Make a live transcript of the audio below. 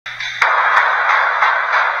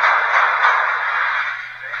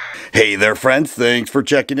Hey there, friends. Thanks for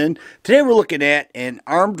checking in. Today we're looking at an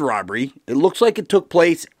armed robbery. It looks like it took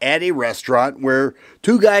place at a restaurant where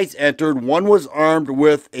two guys entered. One was armed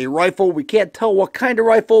with a rifle. We can't tell what kind of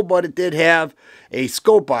rifle, but it did have a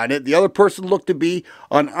scope on it. The other person looked to be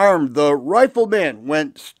unarmed. The rifleman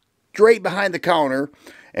went straight behind the counter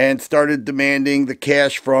and started demanding the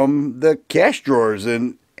cash from the cash drawers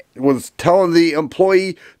and was telling the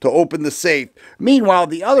employee to open the safe. Meanwhile,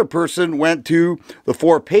 the other person went to the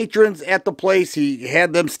four patrons at the place. He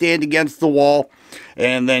had them stand against the wall,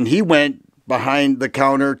 and then he went behind the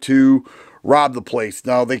counter to rob the place.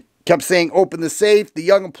 Now, they kept saying, open the safe. The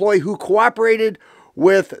young employee who cooperated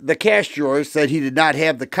with the cash drawers said he did not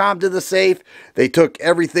have the comm to the safe. They took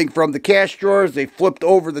everything from the cash drawers. They flipped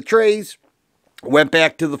over the trays, went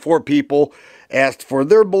back to the four people, asked for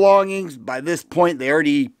their belongings. By this point, they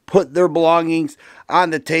already put their belongings on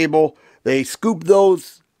the table. They scooped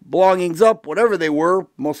those belongings up, whatever they were,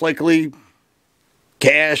 most likely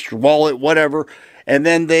cash, wallet, whatever, and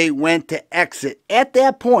then they went to exit. At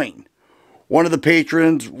that point, one of the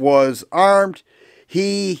patrons was armed.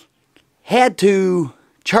 He had to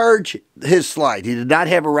charge his slide. He did not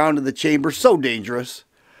have a round in the chamber. So dangerous.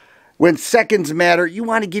 When seconds matter, you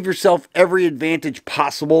want to give yourself every advantage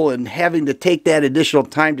possible, and having to take that additional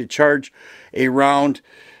time to charge a round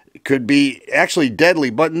could be actually deadly.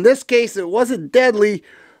 But in this case, it wasn't deadly,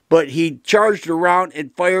 but he charged a round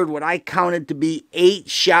and fired what I counted to be 8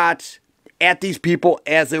 shots at these people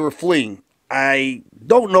as they were fleeing. I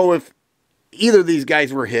don't know if either of these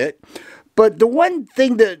guys were hit, but the one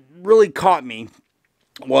thing that really caught me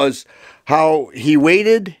was how he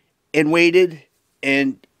waited and waited,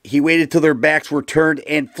 and he waited till their backs were turned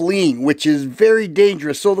and fleeing, which is very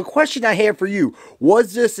dangerous. So the question I have for you,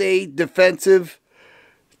 was this a defensive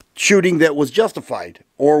shooting that was justified,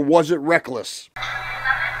 or was it reckless?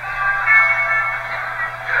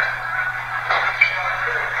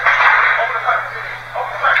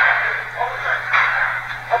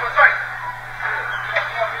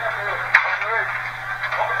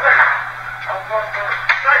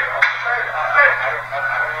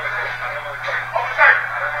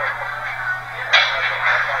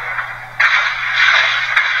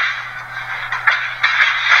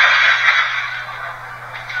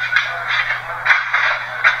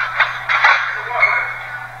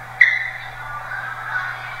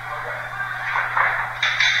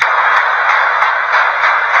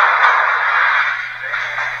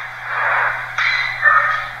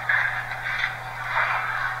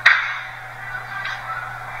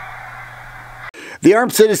 The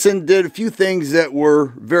armed citizen did a few things that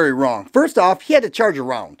were very wrong. First off, he had to charge a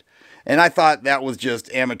round. And I thought that was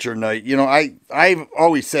just amateur night. You know, I've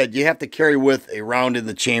always said you have to carry with a round in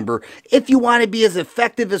the chamber if you want to be as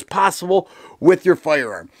effective as possible with your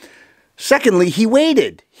firearm. Secondly, he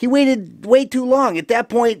waited. He waited way too long. At that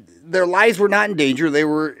point, their lives were not in danger. They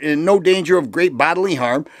were in no danger of great bodily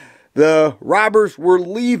harm. The robbers were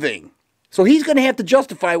leaving. So he's going to have to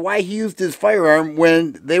justify why he used his firearm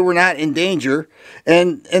when they were not in danger.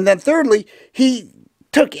 And then thirdly, he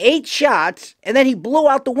took 8 shots and then he blew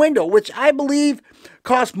out the window, which I believe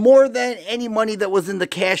cost more than any money that was in the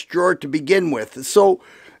cash drawer to begin with. So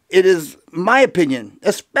it is my opinion,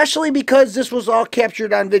 especially because this was all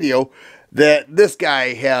captured on video, that this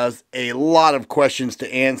guy has a lot of questions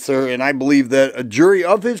to answer. And I believe that a jury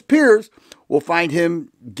of his peers will find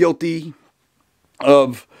him guilty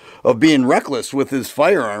of being reckless with his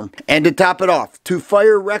firearm. And to top it off, to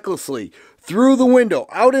fire recklessly through the window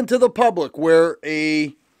out into the public where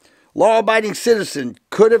a law-abiding citizen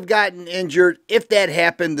could have gotten injured. If that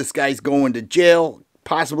happened, this guy's going to jail,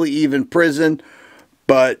 possibly even prison.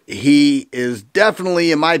 But he is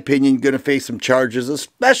definitely, in my opinion, going to face some charges,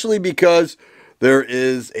 especially because there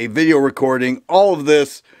is a video recording all of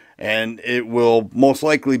this, and it will most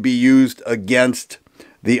likely be used against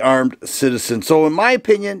the armed citizen. So in my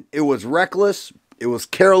opinion, it was reckless. It was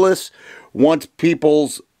careless. Once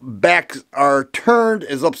people's backs are turned,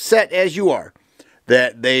 as upset as you are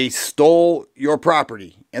that they stole your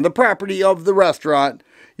property and the property of the restaurant,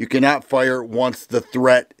 you cannot fire once the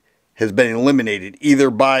threat has been eliminated,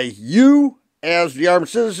 either by you as the armed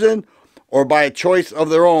citizen or by a choice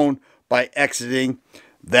of their own by exiting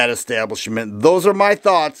that establishment. Those are my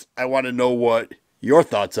thoughts. I want to know what your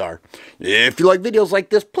thoughts are. If you like videos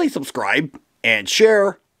like this, please subscribe and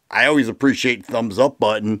share. I always appreciate the thumbs up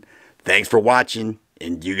button. Thanks for watching,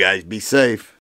 and you guys be safe.